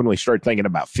I think when we start thinking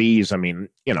about fees, I mean,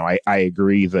 I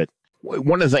agree that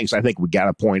one of the things I think we got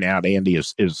to point out, Andy,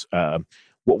 is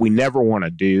what we never want to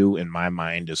do, in my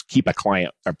mind, is keep a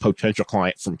potential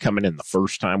client from coming in the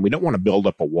first time. We don't want to build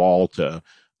up a wall to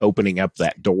opening up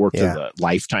that door to the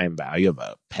lifetime value of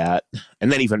a pet.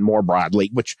 And then even more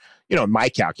broadly, which, in my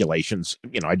calculations,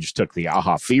 I just took the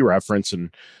AHA fee reference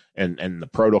and the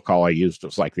protocol I used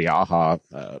was like the AHA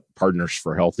Partners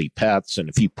for Healthy Pets. And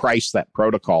if you price that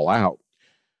protocol out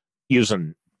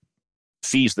using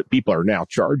fees that people are now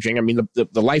charging, I mean,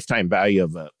 the lifetime value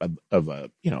of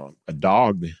a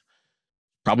dog,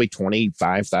 probably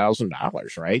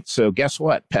 $25,000, right? So guess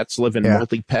what? Pets live in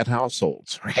multi-pet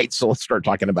households, right? So let's start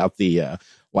talking about the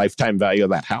lifetime value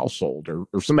of that household.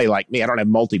 Or somebody like me, I don't have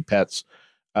multi-pets,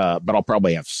 but I'll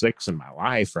probably have 6 in my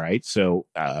life, right? So,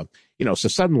 so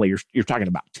suddenly you're talking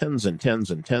about tens and tens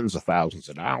and tens of thousands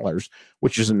of dollars,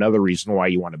 which is another reason why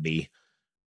you want to be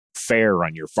fair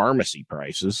on your pharmacy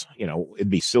prices. It'd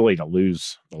be silly to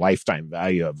lose the lifetime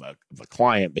value of a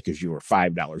client because you were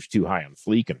 $5 too high on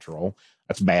flea control.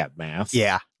 That's bad math.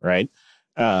 Yeah. Right.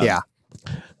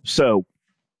 So,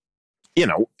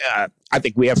 I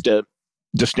think we have to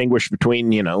distinguish between,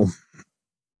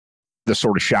 the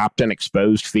sort of shopped and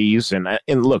exposed fees. And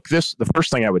look, the first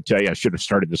thing I would tell you, I should have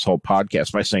started this whole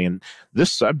podcast by saying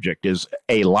this subject is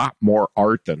a lot more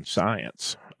art than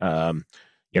science. And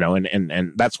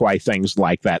that's why things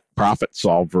like that profit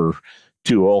solver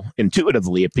tool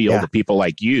intuitively appeal to people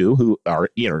like you who are,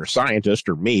 a scientist,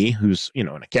 or me who's, an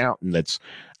accountant. That's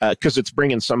because it's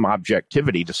bringing some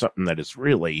objectivity to something that is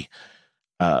really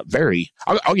I'll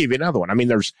give you another one. I mean,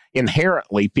 there's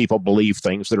inherently people believe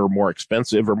things that are more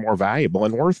expensive or more valuable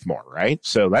and worth more, right?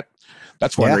 So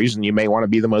that's one reason you may want to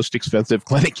be the most expensive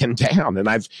clinic in town.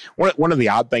 And one of the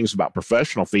odd things about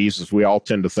professional fees is we all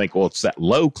tend to think, well, it's that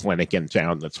low clinic in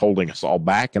town that's holding us all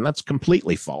back. And that's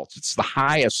completely false. It's the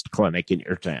highest clinic in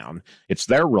your town. It's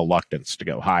their reluctance to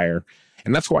go higher.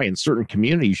 And that's why in certain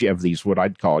communities you have these, what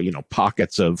I'd call,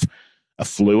 pockets of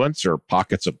affluence or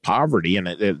pockets of poverty. And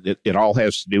it all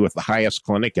has to do with the highest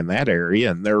clinic in that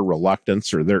area and their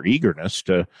reluctance or their eagerness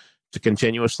to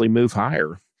continuously move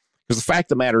higher. Because the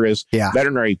fact of the matter is,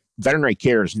 veterinary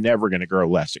care is never going to grow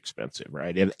less expensive,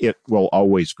 right? It will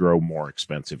always grow more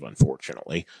expensive,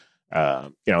 unfortunately,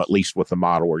 at least with the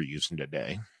model we're using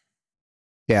today.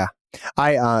 Yeah.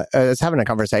 I was having a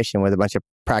conversation with a bunch of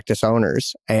practice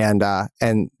owners, and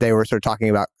they were sort of talking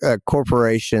about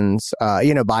corporations,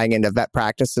 buying into vet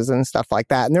practices and stuff like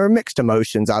that. And there were mixed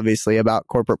emotions, obviously, about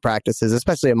corporate practices,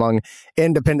 especially among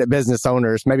independent business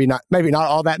owners. Maybe not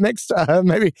all that mixed.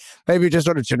 Maybe just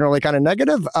sort of generally kind of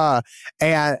negative.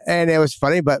 And it was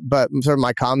funny, but sort of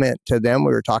my comment to them,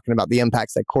 we were talking about the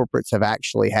impacts that corporates have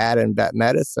actually had in vet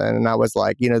medicine, and I was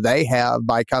like, they have,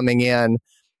 by coming in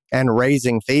and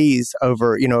raising fees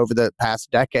over the past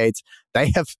decades,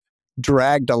 they have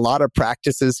dragged a lot of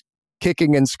practices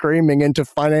kicking and screaming into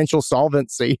financial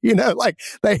solvency. Like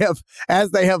they have,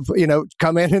 as they have,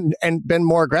 come in and been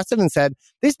more aggressive and said,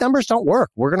 these numbers don't work.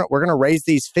 We're gonna raise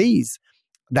these fees.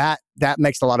 That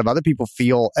makes a lot of other people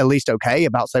feel at least okay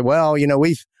about, say, well,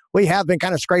 we have been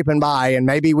kind of scraping by, and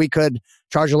maybe we could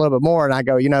charge a little bit more. And I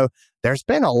go, there's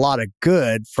been a lot of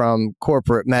good from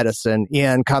corporate medicine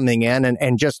in coming in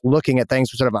and just looking at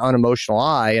things with sort of an unemotional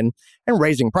eye and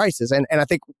raising prices. And I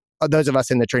think those of us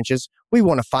in the trenches, we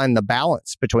want to find the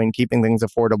balance between keeping things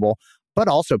affordable, but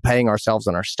also paying ourselves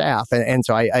and our staff. And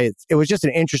so it was just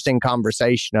an interesting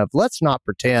conversation of, let's not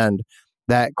pretend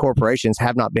that corporations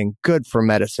have not been good for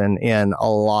medicine in a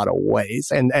lot of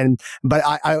ways. But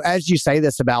I, as you say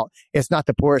this about, it's not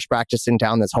the poorest practice in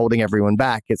town that's holding everyone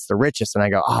back, it's the richest. And I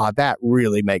go, that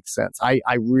really makes sense. I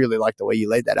really like the way you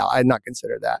laid that out. I had not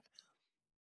considered that.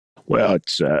 Well,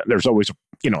 it's there's always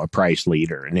a price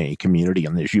leader in any community,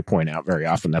 and as you point out, very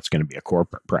often that's going to be a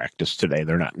corporate practice today.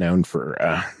 They're not known for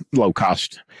low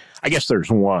cost. I guess there's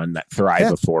one that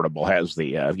Thrive Affordable has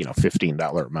the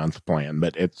 $15 a month plan,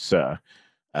 but it's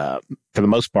for the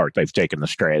most part they've taken the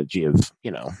strategy of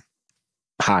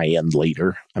high end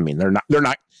leader. I mean, they're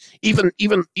not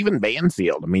even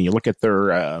Banfield. I mean, you look at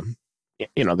their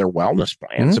their wellness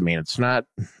plans. I mean, it's not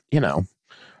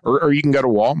Or you can go to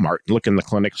Walmart and look in the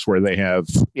clinics where they have,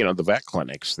 the vet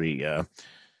clinics.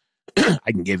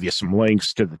 I can give you some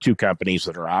links to the two companies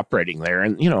that are operating there,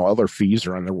 and all their fees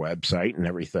are on their website and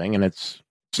everything. And it's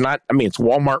not. I mean, it's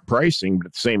Walmart pricing, but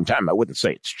at the same time, I wouldn't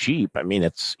say it's cheap. I mean,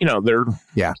 it's they're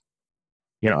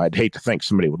I'd hate to think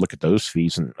somebody would look at those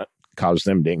fees and cause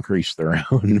them to increase their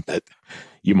own, but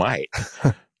you might.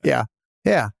 Yeah.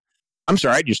 I'm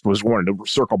sorry. I just wanted to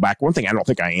circle back. One thing I don't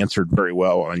think I answered very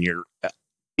well on your.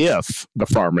 If the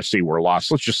pharmacy were lost,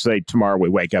 let's just say tomorrow we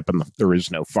wake up and there is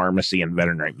no pharmacy in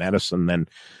veterinary medicine, then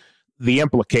the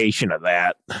implication of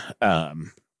that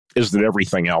is that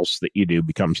everything else that you do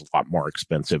becomes a lot more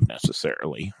expensive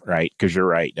necessarily, right? Because you're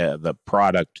right, the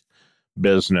product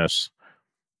business,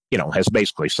 has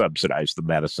basically subsidized the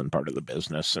medicine part of the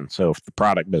business. And so if the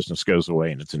product business goes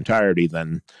away in its entirety,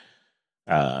 then,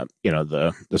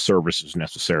 the services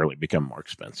necessarily become more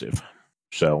expensive.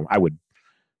 So I would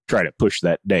try to push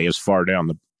that day as far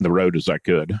down the road as I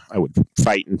could. I would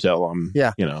fight until I'm,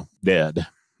 dead.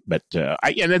 But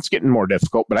and it's getting more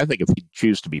difficult. But I think if you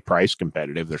choose to be price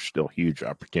competitive, there's still huge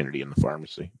opportunity in the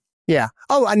pharmacy. Yeah.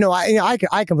 Oh, I know. I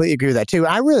completely agree with that too.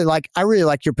 I really like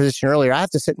your position earlier. I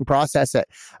have to sit and process it.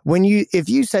 If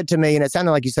you said to me, and it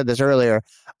sounded like you said this earlier,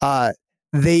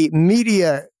 the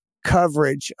media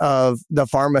coverage of the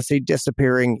pharmacy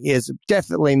disappearing is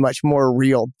definitely much more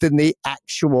real than the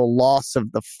actual loss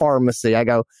of the pharmacy. I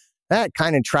go, that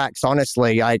kind of tracks,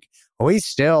 honestly. Like, we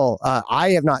still,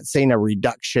 I have not seen a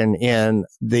reduction in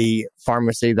the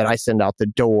pharmacy that I send out the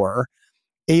door,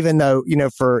 even though,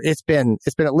 it's been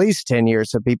at least 10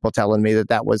 years of people telling me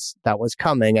that was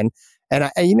coming. And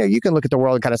you can look at the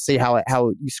world and kind of see how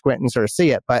you squint and sort of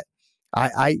see it. But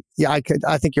I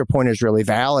think your point is really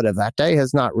valid. Of that day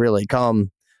has not really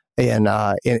come in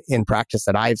practice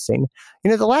that I've seen.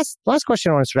 The last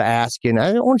question I want to sort of ask you, and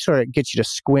I want to sort of get you to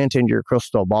squint into your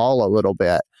crystal ball a little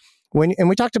bit. And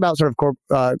we talked about sort of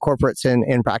corporates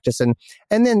in practice, and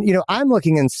then I'm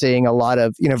looking and seeing a lot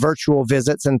of virtual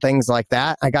visits and things like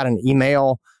that. I got an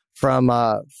email from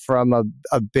a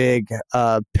big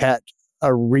pet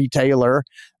retailer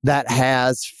that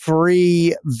has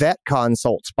free vet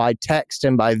consults by text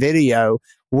and by video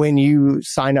when you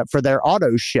sign up for their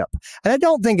auto ship. And I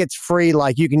don't think it's free,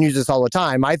 like you can use this all the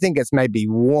time. I think it's maybe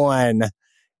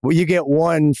you get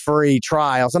one free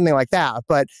trial, something like that.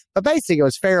 But basically it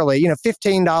was fairly,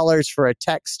 $15 for a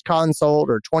text consult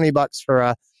or $20 for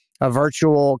a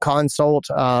virtual consult.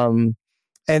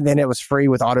 And then it was free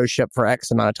with auto ship for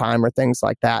X amount of time or things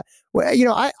like that.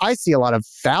 Well, I see a lot of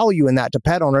value in that to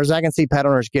pet owners. I can see pet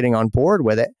owners getting on board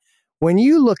with it. When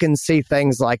you look and see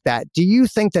things like that, do you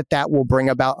think that will bring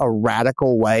about a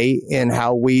radical way in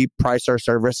how we price our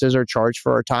services or charge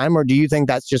for our time? Or do you think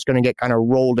that's just going to get kind of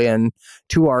rolled in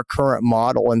to our current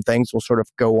model and things will sort of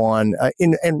go on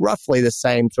in roughly the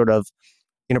same sort of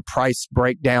price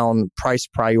breakdown, price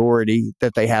priority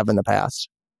that they have in the past?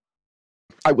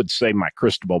 I would say my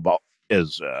crystal ball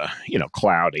is,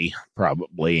 cloudy,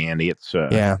 probably, Andy. It's,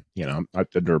 I've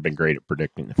never been great at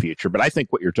predicting the future, but I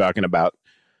think what you're talking about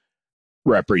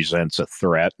represents a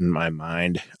threat in my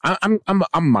mind. I'm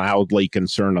mildly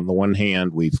concerned. On the one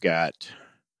hand, we've got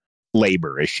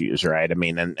labor issues, right? I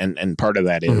mean, and part of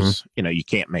that is, you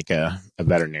can't make a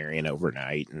veterinarian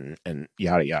overnight and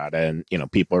yada, yada. And,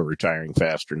 people are retiring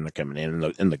faster and they're coming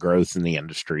in the growth in the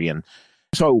industry. And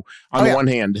so on the one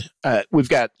hand, we've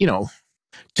got,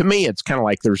 to me, it's kind of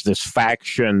like there's this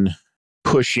faction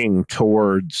pushing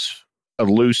towards a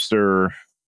looser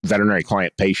veterinary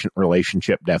client-patient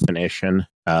relationship definition.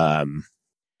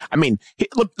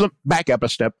 Look, back up a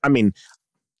step. I mean,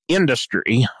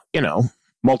 industry,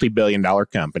 multi-billion-dollar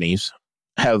companies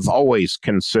have always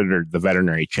considered the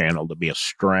veterinary channel to be a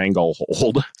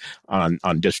stranglehold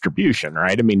on distribution,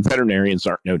 right? I mean, veterinarians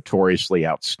aren't notoriously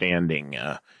outstanding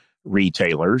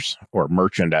retailers or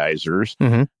merchandisers.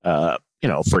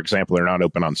 For example, they're not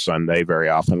open on Sunday very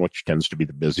often, which tends to be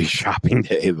the busy shopping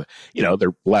day.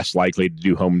 They're less likely to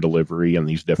do home delivery and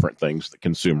these different things that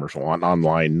consumers want,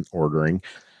 online ordering.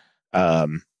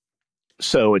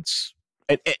 So it's,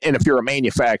 and if you're a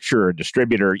manufacturer or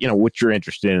distributor, what you're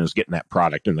interested in is getting that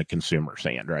product in the consumer's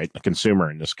hand, right? The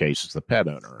consumer in this case is the pet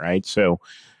owner, right? So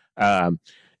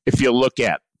if you look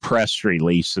at press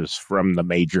releases from the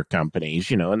major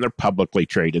companies, and they're publicly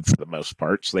traded for the most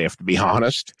part, so they have to be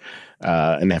honest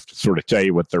and have to sort of tell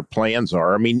you what their plans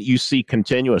are. I mean, you see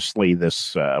continuously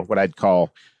this, what I'd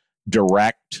call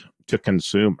direct to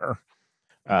consumer.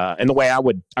 And the way I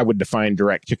would define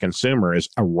direct to consumer is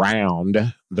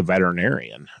around the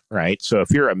veterinarian, right? So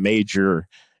if you're a major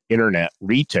internet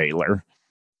retailer,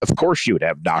 of course you would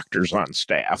have doctors on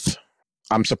staff.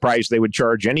 I'm surprised they would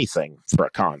charge anything for a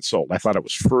consult. I thought it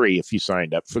was free if you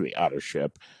signed up for the auto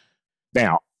ship.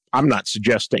 Now, I'm not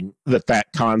suggesting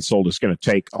that consult is going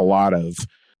to take a lot of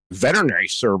veterinary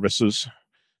services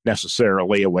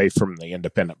necessarily away from the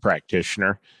independent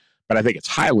practitioner, but I think it's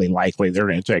highly likely they're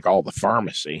going to take all the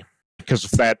pharmacy, because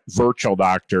if that virtual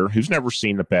doctor who's never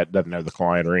seen the pet, doesn't know the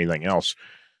client or anything else,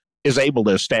 is able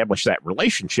to establish that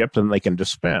relationship, then they can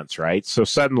dispense, right? So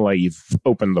suddenly you've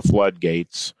opened the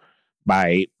floodgates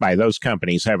by those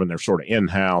companies having their sort of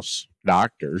in-house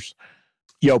doctors.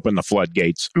 You open the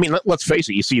floodgates. I mean, let's face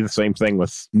it, you see the same thing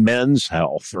with men's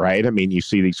health, right? I mean, you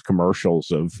see these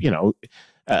commercials of,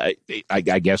 I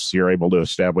guess you're able to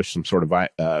establish some sort of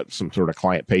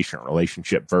client-patient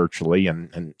relationship virtually,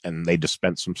 and they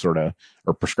dispense some sort of,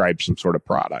 or prescribe some sort of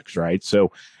products, right?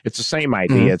 So it's the same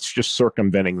idea. It's just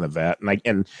circumventing the vet.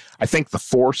 And I think the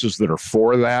forces that are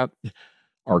for that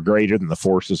are greater than the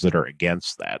forces that are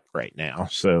against that right now.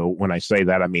 So when I say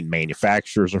that, I mean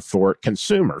manufacturers are for it.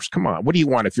 Consumers, come on, what do you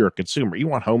want if you're a consumer? You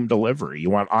want home delivery. You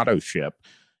want auto ship.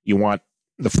 You want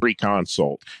the free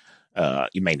consult.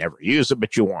 You may never use it,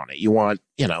 but you want it. You want,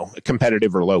 a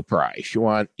competitive or low price. You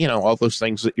want, all those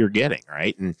things that you're getting,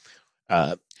 right? And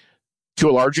to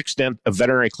a large extent, a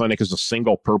veterinary clinic is a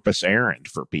single purpose errand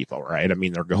for people, right? I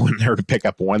mean, they're going there to pick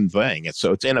up one thing.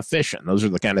 So it's inefficient. Those are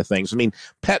the kind of things. I mean,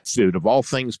 pet food, of all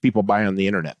things people buy on the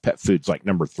internet, pet food's like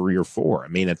number 3 or 4. I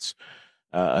mean, it's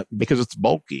because it's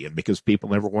bulky and because people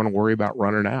never want to worry about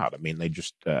running out. I mean, they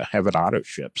just have it auto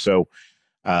ship. So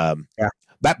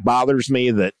that bothers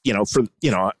me that,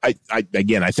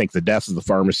 I think the death of the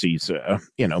pharmacy's,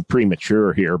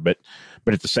 premature here, but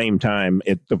at the same time,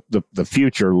 the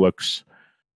future looks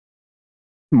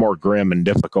more grim and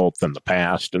difficult than the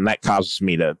past. And that causes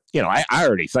me to, I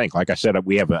already think, like I said,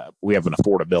 we have an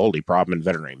affordability problem in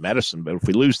veterinary medicine, but if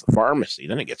we lose the pharmacy,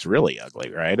 then it gets really ugly,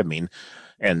 right? I mean,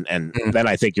 and then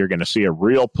I think you're going to see a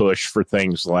real push for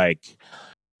things like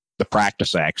the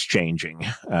Practice Act's changing,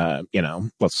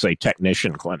 let's say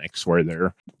technician clinics where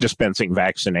they're dispensing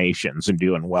vaccinations and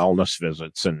doing wellness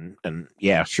visits and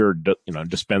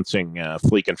dispensing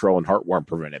flea control and heartworm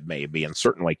preventive maybe, and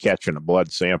certainly catching a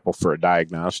blood sample for a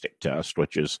diagnostic test,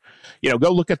 which is,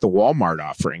 go look at the Walmart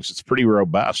offerings. It's pretty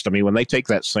robust. I mean, when they take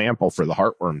that sample for the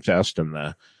heartworm test and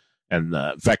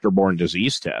the vector-borne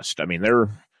disease test, I mean, they're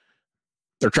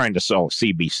trying to sell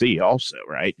CBC also,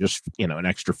 right? Just, an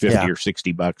extra 50 or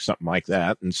 $60, something like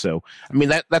that. And so, I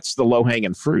mean, that's the low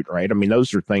hanging fruit, right? I mean,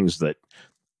 those are things that,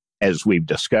 as we've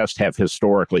discussed, have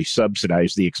historically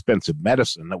subsidized the expensive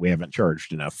medicine that we haven't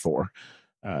charged enough for.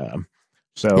 I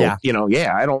think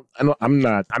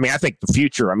the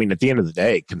future, I mean, at the end of the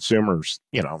day, consumers,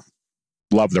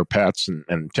 love their pets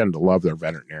and tend to love their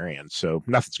veterinarians. So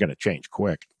nothing's going to change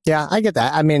quick. Yeah, I get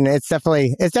that. I mean, it's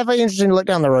definitely interesting to look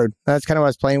down the road. That's kind of what I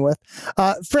was playing with.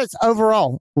 Fritz,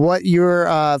 overall, what your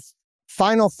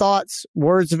final thoughts,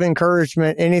 words of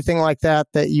encouragement, anything like that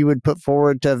you would put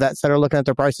forward to vets that are looking at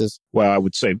their prices? Well, I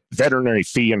would say veterinary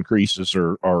fee increases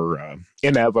are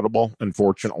inevitable.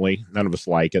 Unfortunately, none of us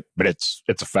like it, but it's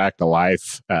a fact of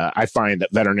life. I find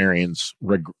that veterinarians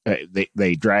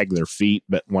they drag their feet,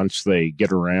 but once they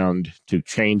get around to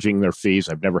changing their fees,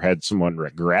 I've never had someone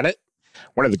regret it.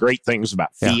 One of the great things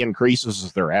about fee increases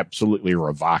is they're absolutely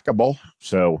revocable.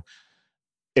 So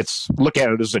look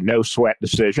at it as a no sweat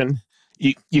decision.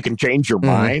 You can change your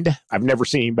mind. I've never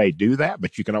seen anybody do that,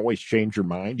 but you can always change your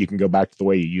mind. You can go back to the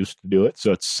way you used to do it.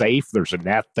 So it's safe. There's a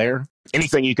net there.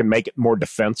 Anything you can make it more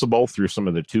defensible through some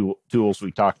of the tools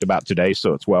we talked about today,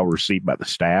 so it's well received by the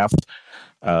staff,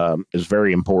 is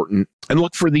very important. And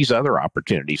look for these other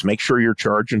opportunities. Make sure you're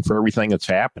charging for everything that's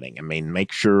happening. I mean,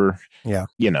 make sure,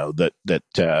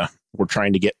 that we're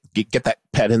trying to get that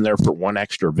pet in there for one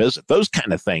extra visit. Those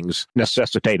kind of things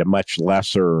necessitate a much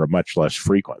less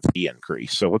frequent fee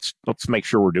increase. So let's make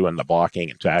sure we're doing the blocking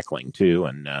and tackling too.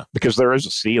 And because there is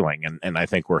a ceiling, and I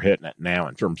think we're hitting it now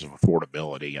in terms of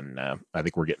affordability. And I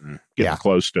think we're getting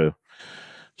close to.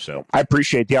 So I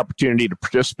appreciate the opportunity to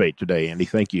participate today, Andy.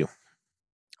 Thank you.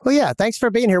 Well, yeah, thanks for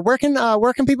being here. Where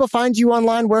can people find you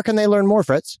online? Where can they learn more,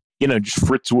 Fritz? Just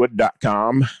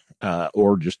fritzwood.com.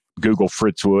 Or just Google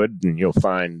Fritz Wood, and you'll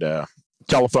find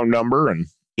telephone number and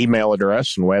email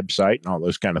address and website and all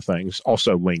those kind of things.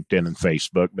 Also LinkedIn and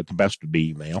Facebook, but the best would be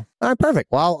email. All right,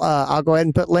 perfect. Well, I'll go ahead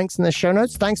and put links in the show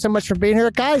notes. Thanks so much for being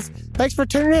here, guys. Thanks for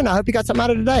tuning in. I hope you got something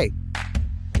out of today.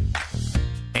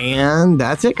 And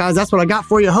that's it, guys. That's what I got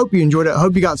for you. Hope you enjoyed it.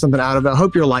 Hope you got something out of it.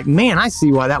 Hope you're like, man, I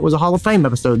see why that was a Hall of Fame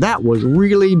episode. That was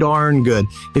really darn good.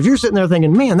 If you're sitting there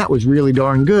thinking, man, that was really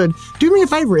darn good, do me a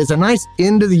favor. It's a nice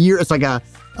end of the year. It's like a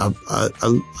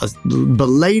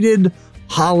belated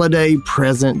holiday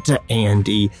present to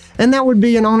Andy. And that would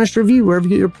be an honest review wherever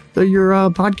you get your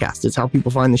podcast. It's how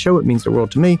people find the show. It means the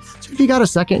world to me. So if you got a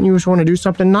second and you just want to do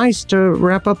something nice to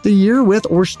wrap up the year with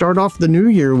or start off the new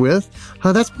year with,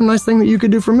 that's one nice thing that you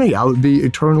could do for me. I would be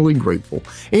eternally grateful.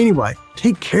 Anyway,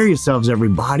 take care of yourselves,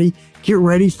 everybody. Get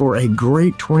ready for a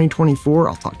great 2024.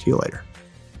 I'll talk to you later.